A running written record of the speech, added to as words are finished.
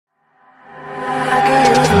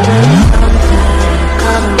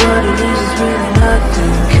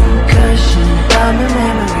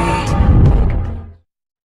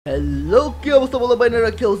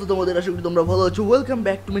বাইনারা কি অবস্থা তোমাদের? আশা করি তোমরা ভালো আছো। Welcome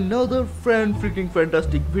back to my another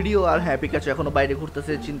fantastic video. আর হ্যাঁ, পিকাচু এখনো বাইরে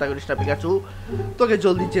ঘুরতেছে, চিন্তা করিস না পিকাচু, তোকে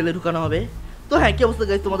জলদি জেলে ঢুকানো হবে। তো হ্যাঁ, কি অবস্থা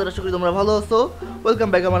গাইস তোমাদের? আশা করি তোমরা ভালো আছো। ওয়েলকাম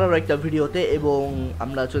ব্যাক আমার আরও একটা ভিডিওতে, এবং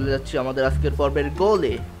আমরা চলে যাচ্ছি আমাদের আজকের পর্বের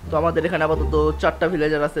গোলে। তো আমাদের এখানে আপাতত 4টা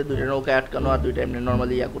ভিলেজার আছে, 2টা নৌকায় আটকানো আর 2টা এমনি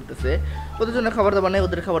নর্মালি করতেছে। ওদের জন্য খাবার দাবার নেই,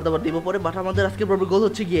 ওদের খাবার দাবার দিব পরে। বাট আমাদের আজকের পর্বের গোল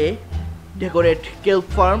হচ্ছে গিয়ে ডেকোরেট কেল্প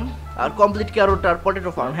ফার্ম আর কমপ্লিট ক্যারোট আর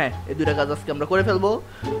পটেটো ফার্ম। হ্যাঁ, এই 2টা কাজ আজকে আমরা করে ফেলবো।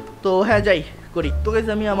 তো হ্যাঁ, যাই করি। তো গাইস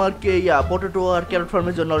আমি আমার পটেটো আর ক্যারোট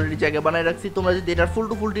ফার্মের জন্য অলরেডি জায়গা বানায় রাখছি। তোমরা যদি এটার ফুল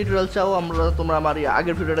টু ফুল টিউটোরিয়াল চাও, তোমরা আমার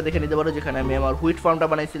আগের ভিডিওটা দেখে নিতে পারো, যেখানে আমি আমার হুইট ফার্মটা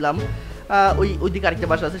বানাইছিলাম। ওইদিকে আরেকটা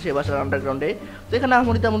বাসা আছে, সেই বাসার আন্ডারগ্রাউন্ডে। তো এখানে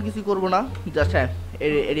আমি তেমন কিছু করবো না, জাস্ট হ্যাঁ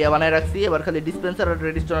এরিয়া বানায় রাখছি। এবার খালি ডিসপেন্সার আর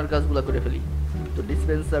রেডিস্টনের কাজগুলো করে ফেলি। তো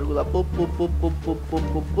ডিসপেন্সারগুলো পুপ পুপ পুপ পুপ পুপ পুপ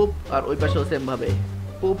পুপ পুপ, আর ওই পাশেও সেমভাবে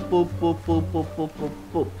পুপ পুপ পুপ পুপ পুপ পুপ পুপ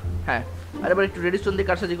পুপ। হ্যাঁ, আর এবার একটু রেডিস্টোন দিয়ে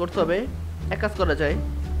কারসাজি করতে হবে। এক কাজ করা যায়,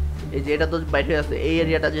 এই যে এটা তো বাইরে আছে, এই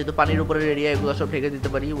এরিয়াটা যেহেতু পানির উপরের এরিয়া, এগুলো সব ঢেকে দিতে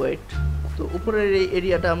পারি। ওয়েট, তো উপরের এই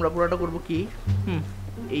এরিয়াটা আমরা পুরোটা করবো কি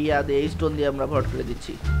এই স্টোন দিয়ে আমরা ভরাট করে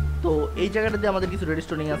দিচ্ছি। তো এই জায়গাটাতে আমাদের কিছু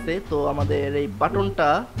রেডিস্টোনিং আছে। তো আমাদের এই বাটনটা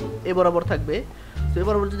এ বরাবর থাকবে। তো এ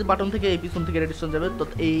বরাবর যদি বাটন থেকে এই পিছন থেকে রেডিস্টোন যাবে, তো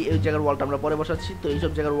এই জায়গার ওয়ালটা আমরা পরে বসাচ্ছি। তো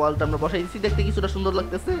এইসব জায়গার ওয়ালটা আমরা বসাই দিচ্ছি, দেখতে কিছুটা সুন্দর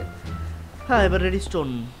লাগতেছে। হ্যাঁ, এবার রেডিস্টোন।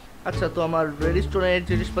 আচ্ছা, তো আমার রেডিস্টোনের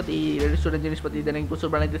জিনিসপাতি ইদানিং প্রচুর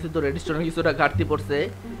বানাইতেছি। তো রেডিস্টোনের কিছুটা ঘাটতি পড়ছে।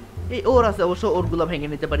 এই ওর আছে অবশ্য, ওরগুলো ভেঙে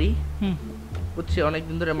নিতে পারি। বুঝছি,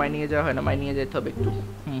 অনেকদিন ধরে মাইনিংয়ে যাওয়া হয় না, মাইনিংয়ে যেতে হবে একটু।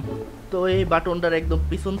 তো এই বাটনটার একদম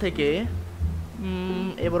পিছন থেকে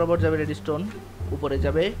এ বরাবর যাবে রেডিস্টোন, উপরে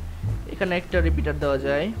যাবে। এখানে একটা রিপিটার দেওয়া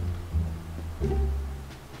যায়,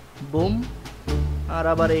 বুম। আর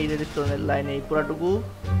আবার এই রেডিস্টোনের লাইনে এই পুরাটুকু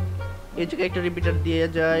এই জায়গায় একটা রিপিটার দিয়ে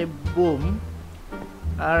যায়, বুম।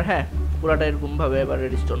 আর হ্যাঁ, পুরাটা এরকম ভাবে এবার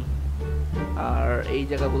রেডিস্টোন। আর এই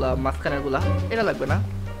জায়গাগুলা মাঝখানেরগুলা এটা লাগবে না,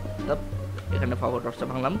 এখানে পাওয়ার টর্চটা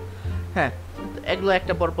ভাঙলাম। হ্যাঁ, এগুলো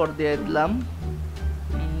একটা পর পর দিয়ে দিলাম।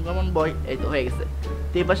 কেমন বয়, এই তো হয়ে গেছে।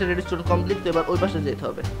 তো এই পাশে রেডিস্টোন কমপ্লিট। তো এবার ওই পাশে যেতে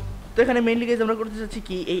হবে। তো এখানে মেইনলি গাইজ আমরা করতে চাচ্ছি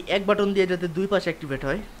কি, এই এক বাটন দিয়ে যাতে দুই পাশে অ্যাক্টিভেট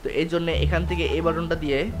হয়। তো এই জন্য এখান থেকে এই বাটনটা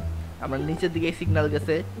দিয়ে আমরা নিচের দিকে সিগন্যাল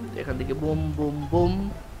গেছে, তো এখান থেকে বুম বুম বুম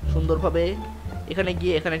সুন্দরভাবে এখানে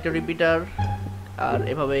গিয়ে এখানে একটা রিপিটার, আর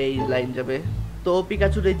এভাবে এই লাইন যাবে। তো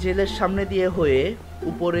পিকাচুর এই জেলের সামনে দিয়ে হয়ে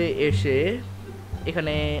উপরে এসে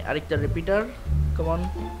এখানে আরেকটা রিপিটার, কেমন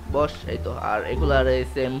বস, এই তো। আর এগুলার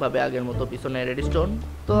সেম ভাবে আগের মতো পিছনে রেডিস্টোন।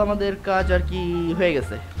 তো আমাদের কাজ আর কি হয়ে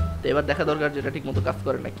গেছে। তো এবার দেখা দরকার যেটা ঠিক মতো কাজ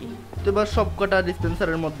করে নাকি। তো এবার সব কটা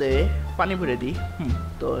ডিসপেন্সারের মধ্যে পানি ভরে দিই।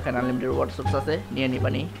 তো এখানে আনলিমিটেড ওয়াটার সোর্স আছে, নিয়ে নিই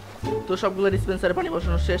পানি। তো সবগুলো ডিসপেন্সারে পানি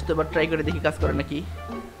বসানো শেষ। তো এবার ট্রাই করে দেখি কাজ করে নাকি।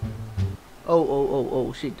 ও ও ও ও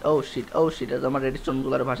শিট, ও শিট, ও শিট, আমার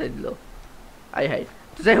রেডিস্টোনগুলোর ভাষায় দিল। I high.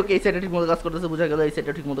 তো যাই হোক, এই সাইডটা ঠিক মতো কাজ করতেছে, বোঝা গেল এই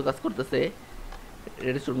সাইডটা ঠিক মতো কাজ করতেছে।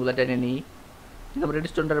 রেডিস্টোনগুলো টেনে নিই, তারপর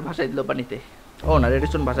রেডিস্টোনটার ভাষায় দিল পানিতে। ও না,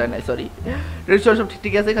 রেডিস্টোন ভাষায় নাই, সরি। রেডিস্টোন সব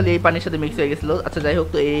ঠিক আছে, খালি এই পানির সাথে মিক্স হয়ে গেছিলো। আচ্ছা যাই হোক,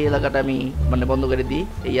 তো এই এলাকাটা আমি বন্ধ করে দিই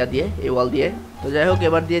এই দিয়ে, এই ওয়াল দিয়ে। তো যাই হোক,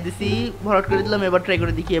 এবার দিয়ে দিছি, ভরাট করে দিলাম। এবার ট্রাই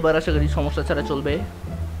করে দেখি, এবার আশা করি সমস্যা ছাড়া চলবে।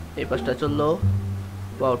 এই পাশটা চললো,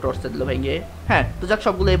 পাও টর্চটা দিল ভেঙে। হ্যাঁ, তো যাক,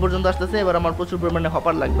 সবগুলো এই পর্যন্ত আসতেছে। এবার আমার প্রচুর পরিমাণে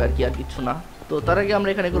হপার লাগবে আর কি, আর কিচ্ছু না। তো তার আগে আমরা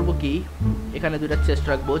এখানে করবো কি, এখানে 2টা চেস্ট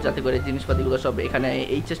রাখবো, যাতে করে জিনিসপাতিগুলো সব এখানে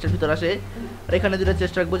এই চেস্টের ভিতর আসে। আর এখানে 2টা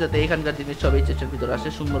চেস্ট রাখবো, যাতে এখানকার জিনিস সব এই চেস্টের ভিতর আসে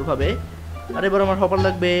সুন্দরভাবে। আর এবার আমার হপার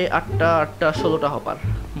লাগবে 8টা 16টা হপার।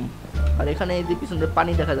 আর এখানে এই যে পিছনে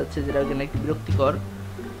পানি দেখা যাচ্ছে, যেটা এখানে একটু বিরক্তিকর।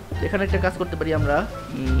 তো এখানে একটা কাজ করতে পারি আমরা,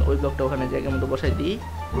 ওই ব্লকটা ওখানে জায়গার মতো বসাই দিই।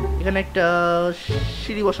 এখানে একটা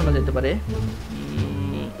সিঁড়ি বসানো যেতে পারে,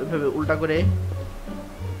 এভাবে উল্টা করে।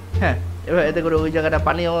 হ্যাঁ, এবার এতে করে ওই জায়গাটা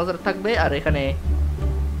পানি থাকবে। আর এখানে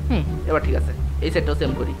এবার ঠিক আছে, এই সাইডটাও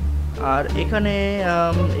সেম করি। আর এখানে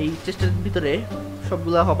এই চেস্টের ভিতরে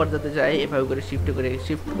সবগুলা হপার যাতে যায়, এভাবে করে শিফট করে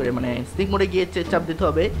স্নিক মোডে গিয়ে চাপ দিতে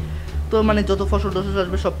হবে। তো যত ফসল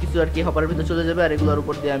আসবে সব কিছু আর কি হপারের ভিতরে চলে যাবে। আর এগুলোর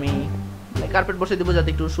উপর দিয়ে আমি কার্পেট বসে দেবো, যাতে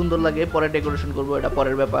একটু সুন্দর লাগে। পরে ডেকোরেশন করবো, এটা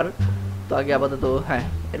পরের ব্যাপার। তো আগে আপাতত হ্যাঁ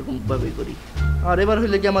এরকমভাবেই করি। আর এবার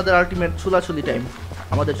হইলে কি আমাদের আলটিমেট ছুলাছুলি টাইম,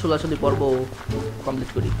 আমাদের ছুলাছুলি পর্ব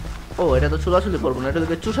কমপ্লিট করি। ও, এটা তো ছুলাছুলি পর্ব না, এটা তো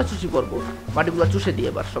চুষাচুষি পর্ব। মাটিগুলো চুষে দিই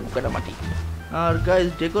এবার, সব কটা মাটি। আর গাইজ,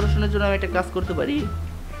 ডেকোরেশনের জন্য আমি একটা কাজ করতে পারি,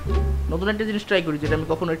 নতুন একটা জিনিস ট্রাই করি, যেটা আমি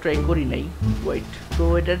কখনোই ট্রাই করি নাই। ওয়েট, তো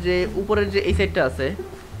এটার যে উপরের যে এই সাইডটা আছে,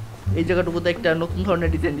 এই জায়গাটুকুতে একটা নতুন ধরনের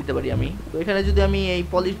ডিজাইন দিতে পারি আমি। তো এখানে যদি আমি এই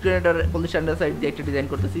পলিশ আন্ডার সাইড দিয়ে একটা ডিজাইন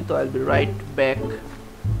করতেছি, তো I will be right back.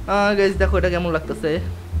 Guys দেখো এটা কেমন লাগতেছে।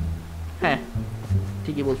 হ্যাঁ,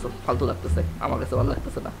 ঠিকই বলছো, ফালতু লাগতেছে, আমার কাছে ভালো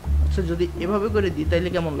লাগতেছে না। আচ্ছা, যদি এভাবে করে দিই তাইলে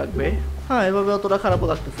কেমন লাগবে? হ্যাঁ, এভাবে অতটা খারাপও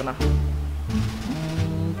লাগতেছে না,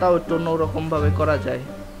 তাও একটু অন্যরকম ভাবে করা যায়।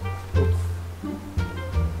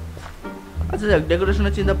 আচ্ছা যাক,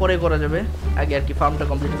 ডেকোরেশনের চিন্তা পরে করা যাবে, আগে আর কি ফার্মটা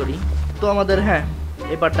কমপ্লিট করি। তো আমাদের হ্যাঁ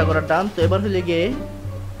এই পার্টটা করা ডান। তো এবার হলে গিয়ে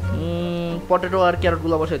পটেটো আর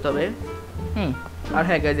ক্যারটগুলো বসাইতে হবে। আর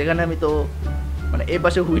হ্যাঁ গাইজ, এখানে আমি তো মানে এই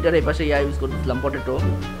পাশে হুইট আর এই পাশে ইউজ করতেছিলাম পটেটো।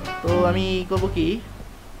 তো আমি করব কি,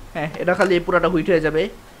 হ্যাঁ এটা খালি পুরাটা হুইট হয়ে যাবে,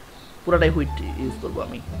 পুরাটাই হুইট ইউজ করব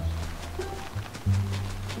আমি।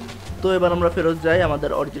 তো এবার আমরা ফেরত যাই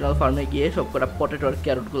আমাদের অরিজিনাল ফার্মে গিয়ে সব কটা পটেটো আর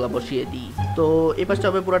ক্যারটগুলো বসিয়ে দিই। তো এই পাশটা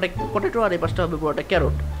হবে পুরাটা পটেটো আর এই পাশটা হবে পুরাটা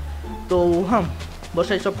ক্যারট। তো হ্যাঁ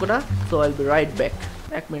বসাই সব কটা। তো I will be right back.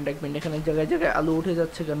 এক মিনিট, এখানে জায়গায় জায়গায় আলু উঠে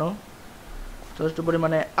যাচ্ছে কেন? যথেষ্ট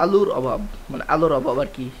পরিমাণে আলুর অভাব, মানে আলুর অভাব আর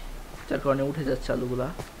কি, যার কারণে উঠে যাচ্ছে আলুগুলা।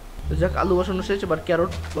 তো যাক, আলু বসানো শেষ, এবার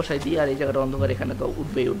ক্যারট বসাই দিই। আর এই জায়গাটা অন্ধকার, এখানে তো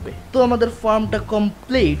উঠবে। তো আমাদের ফার্মটা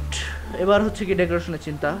কমপ্লিট। এবার হচ্ছে কি ডেকোরেশনের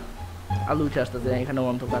চিন্তা। আলু উঠে আসতেছে, এখানেও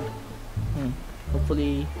অন্ধকার।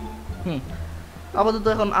 হোপফুলি আপাতত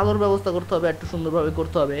এখন আলোর ব্যবস্থা করতে হবে, একটু সুন্দরভাবে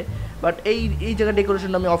করতে হবে। বাট এই জায়গায়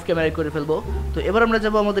ডেকোরেশনটা আমি অফ ক্যামেরায় করে ফেলবো। তো এবার আমরা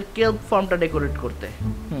যাবো আমাদের কেল্প ফার্মটা ডেকোরেট করতে।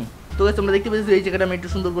 তো গাইস, তোমরা দেখতে পেয়েছো এই জায়গাটা আমি একটু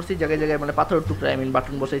সুন্দর করছি, জায়গায় জায়গায় মানে পাথরের টুকরা,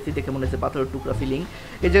 বাটন বসাইছি, দেখে মনে হচ্ছে পাথরের টুকরা ফিলিং।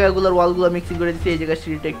 এই জায়গাগুলোর ওয়ালগুলো মিক্সিং করে দিচ্ছি, এই জায়গায়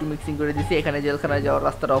সিঁড়িটা একটু মিক্সিং করে দিচ্ছি, এখানে জেলখানায় যাওয়ার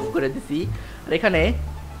রাস্তাটা অফ করে দিচ্ছি। আর এখানে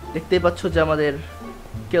দেখতেই পাচ্ছ যে আমাদের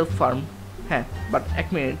কেল্প ফার্ম। হ্যাঁ বাট এক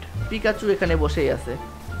মিনিট, পিকাচু এখানে বসেই আছে।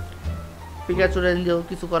 পিকাচুরে নিয়েও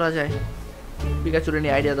কিছু করা যায়? পিকাচুরে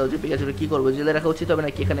নিয়ে আইডিয়া দাও যে পিকাচুরে কী করবো, জেলে রাখা উচিত হবে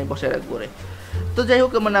নাকি এখানে বসে রাখবো রে? তো যাই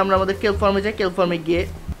হোক, মানে আমরা আমাদের কেল্প ফার্মে যাই। কেল্প ফার্মে গিয়ে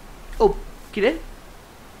ও কিরে,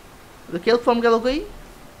 কেল্প ফার্ম গেল কই?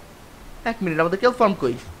 এক মিনিট, আমাদের কেল্প ফার্ম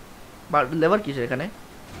কই? লেবার কিসের এখানে?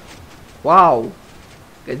 ওয়াও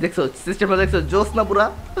দেখছো সিস্টেমটা, দেখছো জোস না পুরা?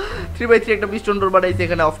 3x3 একটা পিস্টন ডোর বানাইছে,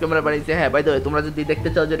 এখানে অফ ক্যামেরা বানাইছে। হ্যাঁ বাই দ্য ওয়ে, তোমরা যদি দেখতে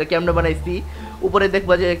চাও যে এটা কেমনে বানাইছি, উপরে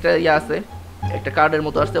দেখবা যে একটা ইয়ে আছে, একটা কার্ডের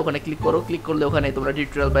মতো আসছে, ওখানে ক্লিক করো। ক্লিক করলে ওখানে তোমরা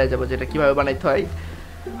টিউটোরিয়াল পেয়ে যাবে যে এটা কীভাবে বানাইতে হয়।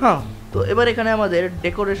 হ্যাঁ, তো এবার এখানে আমাদের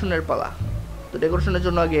ডেকোরেশনের পালা। তো ডেকোরেশনের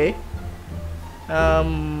জন্য আগে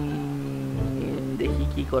দেখি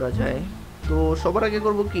কি করা যায়। তো সবার আগে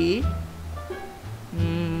করব কি,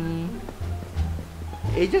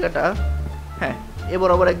 এই জায়গাটা হ্যাঁ এ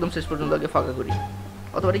বরাবর একদম শেষ পর্যন্ত আগে ফাঁকা করি,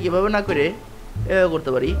 অথবা কীভাবে না করে এভাবে করতে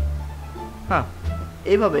পারি। হ্যাঁ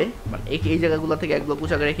এইভাবে, মানে এই জায়গাগুলো থেকে এক ব্লক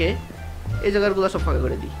পোশাক রেখে এই জায়গাগুলো সব ফাঁকা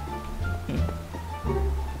করে দিই।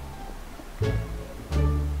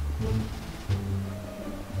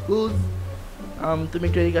 গুড, তুমি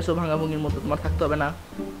একটু এদিকে আসো, ভাঙাভুঙির মতো তোমার থাকতে হবে না।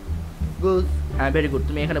 গুড, হ্যাঁ ভেরি গুড,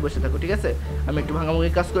 তুমি এখানে বসে থাকো, ঠিক আছে? আমি একটু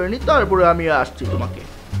ভাঙাভুঙির কাজ করে নিই, তারপরে আমি আসছি তোমাকে।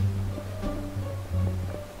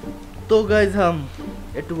 তো গাইজ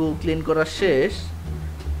একটু ক্লিন করা শেষ।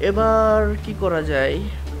 এবার কি করা যায়?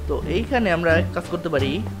 তো এইখানে আমরা কাজ করতে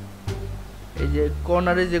পারি, এই যে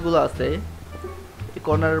কর্নারে যেগুলো আছে, এই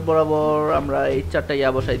কর্নারের বরাবর আমরা এই চারটা ইয়া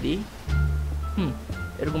বসাই দিই।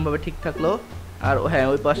 এরকমভাবে ঠিক থাকলো। আর হ্যাঁ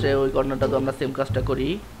ওই পাশে ওই কর্নারটা তো আমরা সেম কাজটা করি।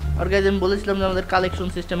 আর গাইজ আমি বলেছিলাম যে আমাদের কালেকশন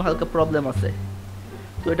সিস্টেমে হালকা প্রবলেম আছে,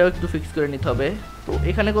 তো এটাও একটু ফিক্স করে নিতে হবে। তো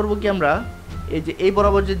এখানে করব কি, আমরা এই যে এই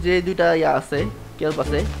বরাবর যে দুইটা ইয়া আছে, কেল্প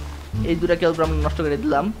আছে, এই দুটা কেল্প আমরা নষ্ট করে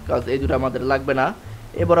দিলাম, কারণ এই দুটো আমাদের লাগবে না।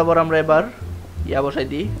 এ বরাবর আমরা এবার ইয়া বসাই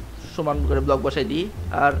দিই, সমান করে ব্লক বসাই দিই।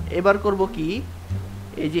 আর এবার করব কি,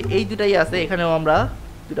 এই যে এই দুটাই আছে, এখানেও আমরা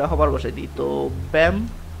দুটা হপার বসাই দিই। তো ব্যাম,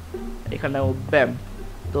 এখানেও ব্যাম।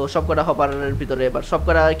 তো সবকটা হপারের ভিতরে, এবার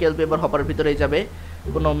সবকটা কেল্প এবার হপারের ভিতরেই যাবে,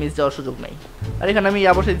 কোনো মিস যাওয়ার সুযোগ নেই। আর এখানে আমি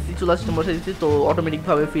ইয়া বসাই দিচ্ছি, চুলা সিস্টেম বসাই দিচ্ছি, তো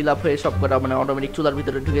অটোমেটিকভাবে ফিল আপ হয়ে সবকটা মানে অটোমেটিক চুলার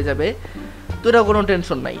ভিতরে ঢুকে যাবে, তো এটাও কোনো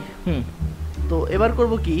টেনশন নাই। তো এবার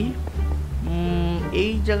করব কি,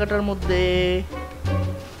 এই জায়গাটার মধ্যে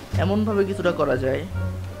এমনভাবে কিছুটা করা যায়,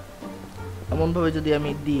 এমনভাবে যদি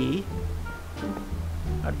আমি দিই,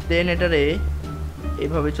 আর দেন এটারে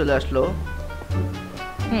এইভাবে চলে আসলো,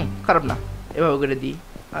 খারাপ না, এভাবে করে দিই।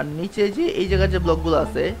 আর নিচে যে এই জায়গার যে ব্লকগুলো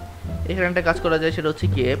আছে, এখানে একটা কাজ করা যায়, সেটা হচ্ছে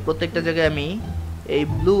কি প্রত্যেকটা জায়গায় আমি এই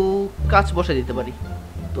ব্লু কাচ বসে দিতে পারি।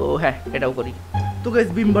 তো হ্যাঁ এটাও করি। তো গাইস,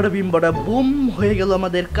 বিমবাড়া বুম হয়ে গেল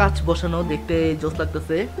আমাদের কাচ বসানো, দেখতে জোস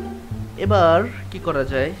লাগতেছে। এবার কি করা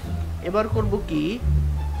যায়? এবার করব কি,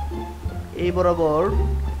 এই বরাবর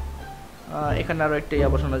এখানে আরো একটা ইয়া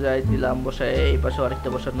বসানো যায়, দিলাম বসায়, এই পাশে আরেকটা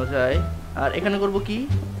বসানো যায়। আর এখানে করব কি,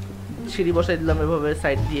 সিঁড়ি বসাই দিলাম এভাবে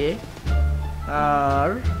সাইড দিয়ে। আর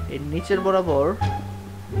এর নিচের বরাবর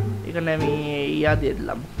এখানে আমি ইয়া দিয়ে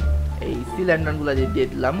দিলাম, এই সিলিন্ডারগুলো দিয়ে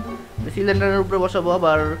দিলাম। সিলিন্ডারের উপরে বসাবো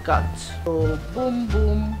আবার কাচ। তো boom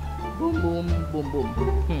boom boom boom boom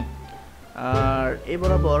boom. আর এই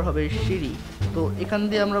বরাবর হবে সিঁড়ি। তো এখান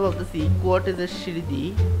দিয়ে আমরা ভাবতেছি কোয়ার্টেজের সিঁড়ি দিই।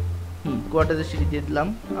 কোয়ার্টেজের সিঁড়ি দিয়ে দিলাম।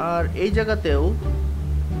 আর এই জায়গাতেও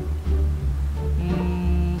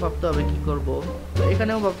ভাবতে হবে কি করব। তো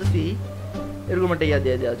এখানেও ভাবতেছি এরকম একটা ইয়া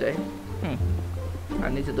দিয়ে দেওয়া যায়।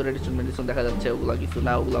 আর নিচে তো রেডিশন মেডিসন দেখা যাচ্ছে, ওগুলা কিছু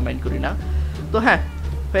না, ওগুলা মাইন্ড করি না। তো হ্যাঁ,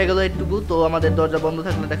 হয়ে গেল এইটুকু। তো আমাদের দরজা বন্ধ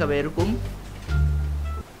থাকলে দেখাবে এরকম।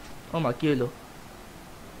 ও মা, কি হইলো?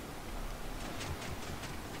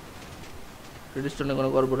 রেডিস্টনে কোনো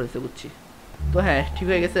গড়বড় হয়েছে বুঝছি। তো হ্যাঁ, ঠিক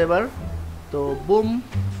হয়ে গেছে এবার। তো বুম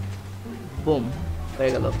বুম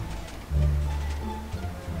হয়ে গেল।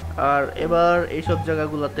 আর এবার এইসব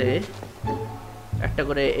জায়গাগুলোতে একটা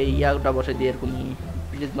করে এই ইয়াটা বসাই দিই, এরকম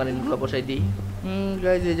প্রিজ মারিনগুলো বসাই দিই।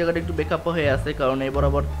 গাইজ, এই জায়গাটা একটু বেকআপ হয়ে আছে, কারণ এই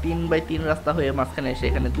বরাবর 3x3 রাস্তা হয়ে মাঝখানে এসে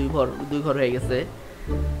এখানে দুই ঘর হয়ে গেছে।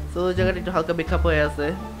 তো ওই জায়গাটা একটু হালকা বেকআপ হয়ে আছে,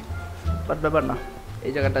 বাট ব্যাপার না।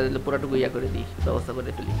 এই জায়গাটা দিলে পুরাটুকু ইয়া করে দিই, ব্যবস্থা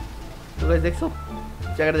করে ফেলি। তো গাইজ দেখছো,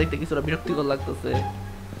 জায়গাটা দেখতে কিছুটা বিরক্তিকর লাগতেছে।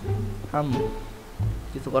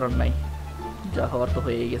 কিছু করার নাই, যা হওয়ার তো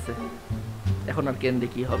হয়েই গেছে, এখন আর কেন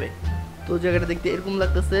দেখি হবে। তো জায়গাটা দেখতে এরকম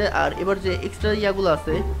লাগতেছে। আর এবার যে এক্সট্রা ইয়াগুলো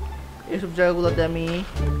আছে, এইসব জায়গাগুলোতে আমি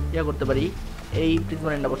ইয়া করতে পারি, এই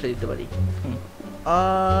প্রিজমারেন্টটা বসে দিতে পারি।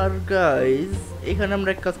 আর গাইজ, এখানে আমরা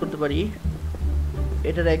এক কাজ করতে পারি,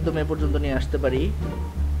 এটার একদম এ পর্যন্ত নিয়ে আসতে পারি।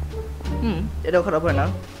 এটাও খারাপ হয় না।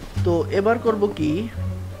 তো এবার করব কি,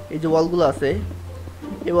 এই যে ওয়ালগুলো আছে,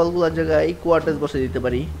 এই ওয়ালগুলোর জায়গায় কোয়ার্টার্স বসে দিতে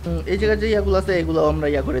পারি। এই জায়গায় যে ইয়াগুলো আছে এগুলো আমরা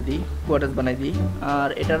ইয়া করে দিই, কোয়ার্টার্স বানাই দিই। আর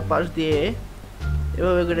এটার পাশ দিয়ে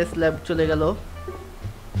এভাবে করে স্ল্যাব চলে গেল।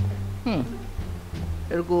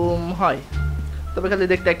 এরকম হয়, তবে খালি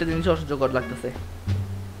দেখতে একটা জিনিস অসহ্যকর লাগতেছে,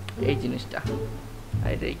 এই জিনিসটা।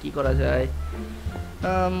 এটা কি করা যায়,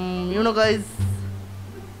 ইউনো গাইজ?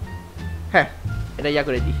 হ্যাঁ, এটা ইয়া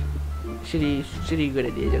করে দিই, সিঁড়ি করে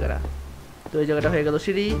দিই এই জায়গাটা। তো এই জায়গাটা হয়ে গেল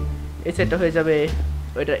সিঁড়ি, এই সাইডটা হয়ে যাবে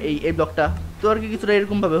ওইটা, এই ব্লকটা। তো আর কি কিছুটা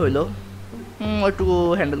এরকম ভাবে হইলো। ওইটুকু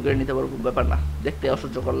হ্যান্ডেল করে নিতে পারবো, ব্যাপার না। দেখতে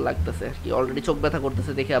অসহ্যকর লাগতেছে আর কি, অলরেডি চোখ ব্যথা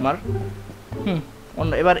করতেছে দেখে আমার।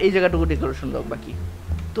 এবার এই জায়গাটুকু ডেকোরেশন হোক বাকি।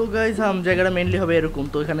 তো গাইজ, জায়গাটা মেইনলি হবে এরকম।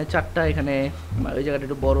 তো এখানে 4টা, এখানে ওই জায়গাটা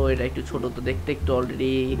একটু বড়, এটা একটু ছোট। তো দেখতে একটু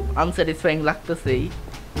অলরেডি আনস্যাটিসফাইং লাগতেছেই।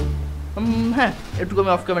 হ্যাঁ, একটুকু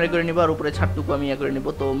আমি অফ ক্যামেরা করে নিবো, আর উপরে ছাদটুকু আমি ইয়ে করে নিবো।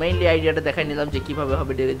 তো মেইনলি আইডিয়াটা দেখাই নিলাম যে কীভাবে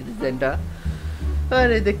হবে ডিজাইনটা।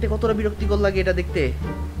 আরে দেখতে কতটা বিরক্তিকর লাগে এটা দেখতে।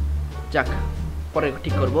 যাক, পরে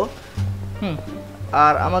ঠিক করব।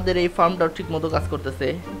 আর আমাদের এই ফার্মটাও ঠিক মতো কাজ করতেছে।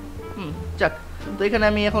 যাক, তো এখানে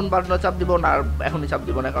আমি এখন বারোটা চাপ দিব না, আর এখনই চাপ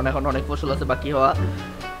দিব না, কারণ এখন অনেক ফসল আছে বাকি হওয়া।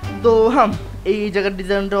 তো এই জায়গার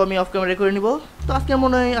ডিজাইনটাও আমি অফ ক্যামেরা করে নিব। তো আজকে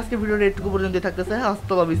মনে হয় আজকে ভিডিওটা একটু পর্যন্তই থাকতেছে।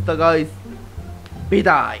 হ্যাস্তা লা ভিস্তা গাইস,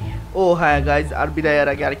 বিদায়। ও হ্যাঁ গাইজ, আর বিদায়ের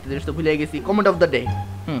আগে আরেকটা জিনিস তো ভুলে গেছি, কমেন্ট অফ দ্য ডে।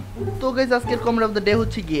 তো গাইজ, আজকের কমেন্ট অফ দ্য ডে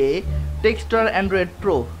হচ্ছে গিয়ে টেক্সটার অ্যান্ড্রয়েড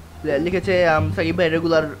প্রো, লিখেছে সাকিব ভাই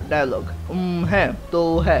রেগুলার ডায়ালগ। হ্যাঁ, তো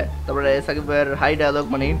হ্যাঁ, তারপরে সাকিব ভাইয়ের হাই ডায়ালগ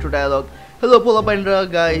মানে ইন্ট্রো ডায়ালগ, হ্যালো পোলা পাইন্ডরা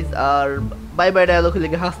গাইজ, আর বাই বাই ডায়ালগ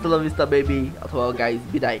লিখে হাসতে লা ভিস্তা বেবি, অথবা গাইজ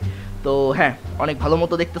বিদায়। তো হ্যাঁ, অনেক ভালো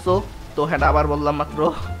মতো দেখতেছো। তো হ্যাঁ, আবার বললাম মাত্র।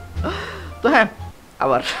 তো হ্যাঁ,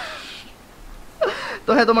 আবার তো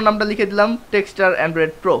হ্যাঁ, তোমার নামটা লিখে দিলাম টেক্সটার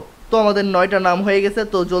অ্যান্ড্রয়েড প্রো। তো আমাদের 9টা নাম হয়ে গেছে।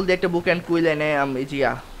 তো জলদি একটা বুক অ্যান্ড কুইল এনে এই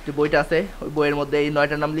যে বইটা আছে, ওই বইয়ের মধ্যে এই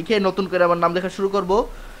 9টা নাম লিখে নতুন করে আমার নাম লেখা শুরু করব।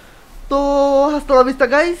 তো হাসতে লা ভিস্তা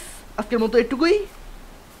গাইস, আজকের মতো এটুকুই,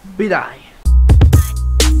 বিদায়।